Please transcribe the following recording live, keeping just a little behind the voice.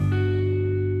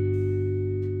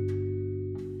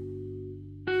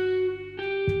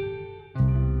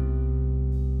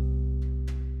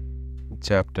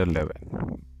Chapter 11.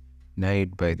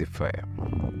 Night by the Fire.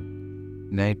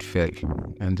 Night fell,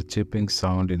 and the chipping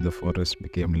sound in the forest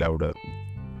became louder.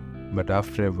 But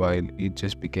after a while, it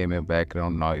just became a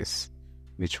background noise,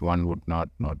 which one would not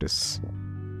notice.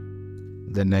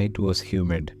 The night was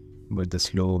humid, but the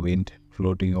slow wind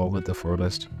floating over the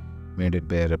forest made it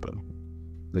bearable.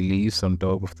 The leaves on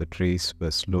top of the trees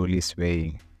were slowly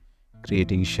swaying,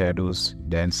 creating shadows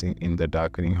dancing in the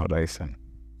darkening horizon.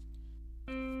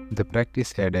 The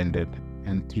practice had ended,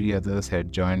 and three others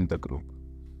had joined the group.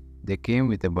 They came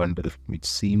with a bundle which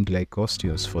seemed like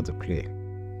costumes for the play.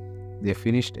 They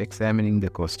finished examining the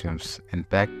costumes and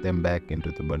packed them back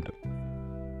into the bundle.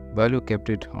 Balu kept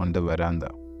it on the veranda.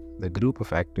 The group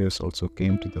of actors also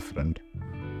came to the front,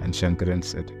 and Shankaran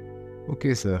said,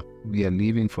 "Okay, sir, we are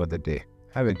leaving for the day.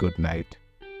 Have a good night."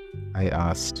 I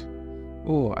asked,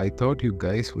 "Oh, I thought you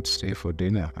guys would stay for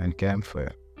dinner and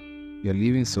campfire. You're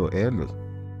leaving so early."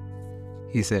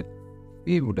 He said,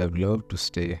 "We would have loved to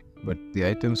stay, but the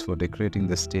items for decorating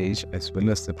the stage as well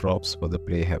as the props for the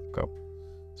play have come.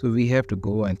 So we have to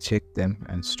go and check them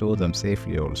and store them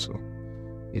safely also.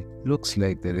 It looks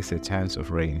like there is a chance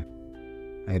of rain."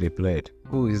 I replied,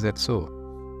 "Oh, is that so?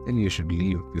 Then you should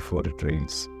leave before it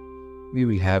rains. We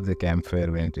will have the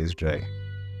campfire when it is dry."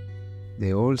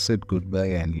 They all said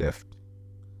goodbye and left.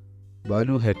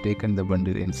 Balu had taken the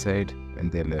bundle inside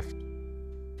when they left.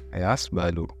 I asked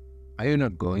Balu, "Are you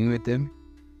not going with them?"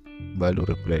 Balu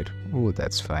replied, "Oh,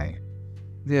 that's fine.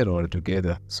 They are all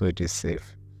together, so it is safe.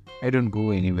 I don't go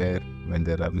anywhere when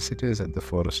there are visitors at the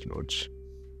forest lodge.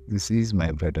 This is my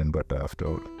bread and butter after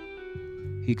all."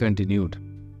 He continued,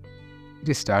 "It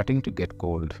is starting to get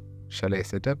cold. Shall I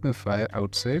set up a fire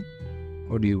outside,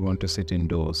 or do you want to sit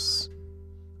indoors?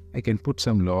 I can put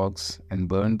some logs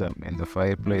and burn them in the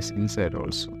fireplace inside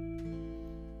also."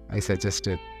 I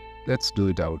suggested, "Let's do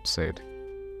it outside.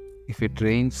 If it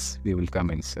rains, we will come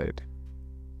inside."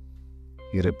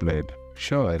 He replied,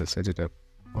 "Sure, I'll set it up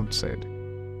outside."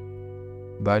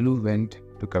 Balu went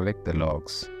to collect the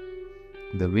logs.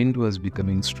 The wind was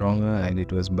becoming stronger and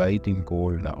it was biting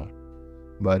cold now.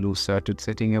 Balu started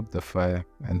setting up the fire,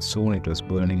 and soon it was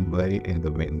burning well in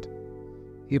the wind.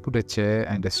 He put a chair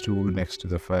and a stool next to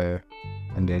the fire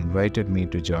and invited me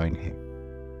to join him.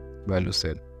 Balu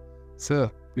said,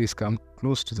 "Sir, please come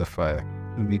close to the fire.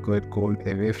 It will be quite cold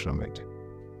away from it."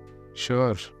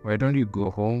 "Sure, why don't you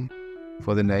go home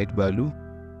for the night, Balu?"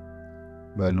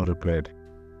 Balu replied,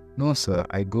 "No, sir,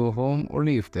 I go home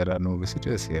only if there are no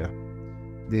visitors here.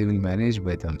 They will manage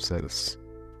by themselves.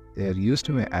 They are used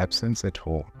to my absence at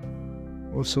home.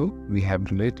 Also, we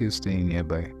have relatives staying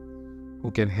nearby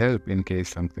who can help in case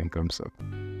something comes up."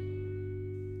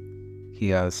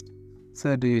 He asked,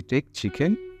 "Sir, do you take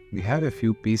chicken? We have a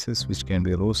few pieces which can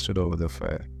be roasted over the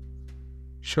fire."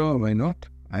 "Sure, why not?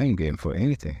 I am game for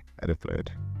anything," I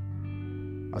replied.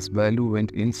 As Balu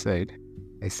went inside,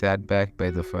 I sat back by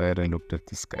the fire and looked at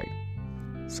the sky.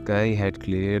 Sky had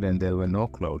cleared and there were no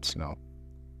clouds now.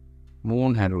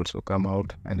 Moon had also come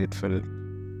out, and it felt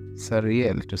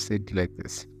surreal to sit like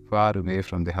this, far away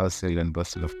from the hustle and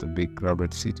bustle of the big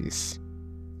crowded cities.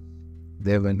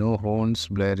 There were no horns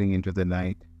blaring into the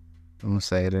night, no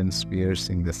sirens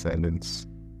piercing the silence,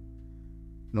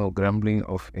 no grumbling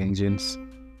of engines,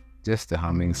 just the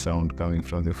humming sound coming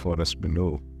from the forest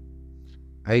below.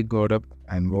 I got up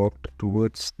and walked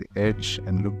towards the edge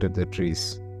and looked at the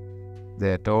trees,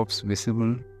 their tops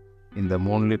visible in the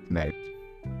moonlit night.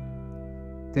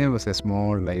 There was a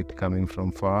small light coming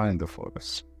from far in the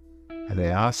forest, and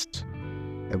I asked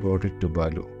about it to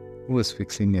Balu, who was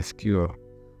fixing a skewer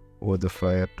over the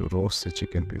fire to roast the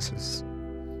chicken pieces.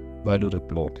 Balu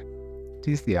replied, "It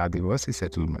is the Adivasi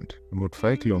settlement, about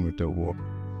 5-kilometer walk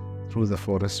through the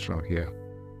forest from here.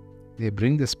 They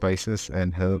bring the spices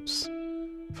and herbs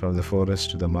from the forest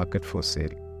to the market for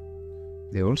sale.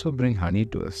 They also bring honey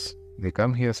to us. They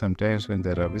come here sometimes when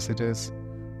there are visitors.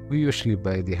 We usually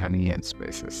buy the honey and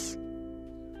spices."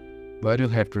 Balu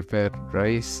had prepared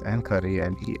rice and curry,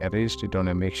 and he arranged it on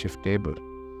a makeshift table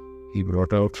he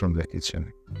brought out from the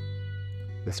kitchen.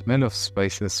 The smell of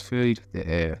spices filled the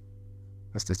air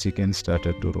as the chicken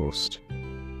started to roast.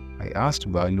 I asked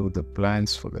Balu the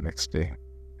plans for the next day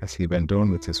as he went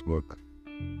on with his work.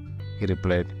 He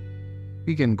replied,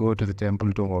 "We can go to the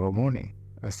temple tomorrow morning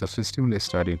as the festival is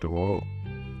starting tomorrow.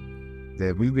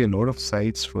 There will be a lot of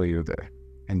sights for you there,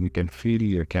 and you can fill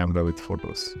your camera with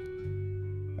photos."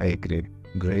 I agreed.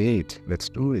 "Great, let's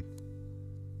do it.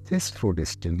 This food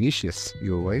is delicious.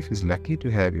 Your wife is lucky to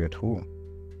have you at home."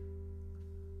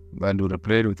 Balu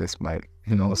replied with a smile,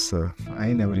 "No, sir,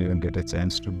 I never even get a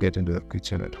chance to get into the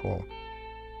kitchen at home.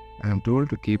 I am told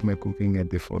to keep my cooking at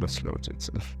the forest lodge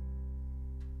itself."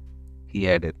 He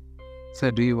added,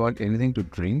 "Sir, do you want anything to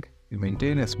drink? We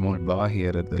maintain a small bar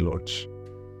here at the lodge."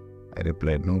 I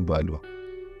replied, "No, Balu.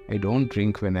 I don't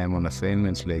drink when I'm on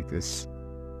assignments like this.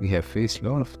 We have faced a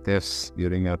lot of thefts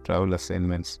during our travel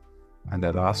assignments and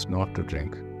are asked not to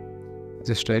drink.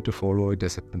 Just try to follow it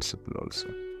as a principle also."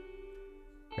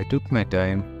 I took my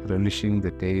time, relishing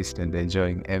the taste and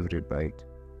enjoying every bite.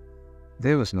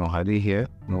 There was no hurry here,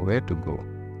 nowhere to go.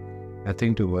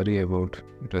 Nothing to worry about.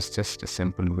 It was just a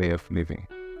simple way of living.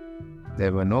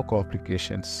 There were no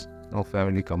complications, no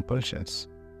family compulsions.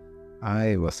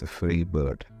 I was a free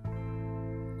bird.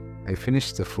 I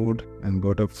finished the food and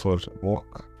got up for a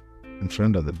walk in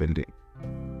front of the building.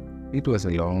 It was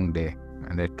a long day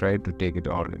and I tried to take it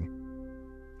all in.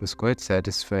 It was quite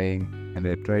satisfying and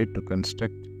I tried to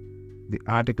construct the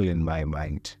article in my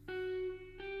mind.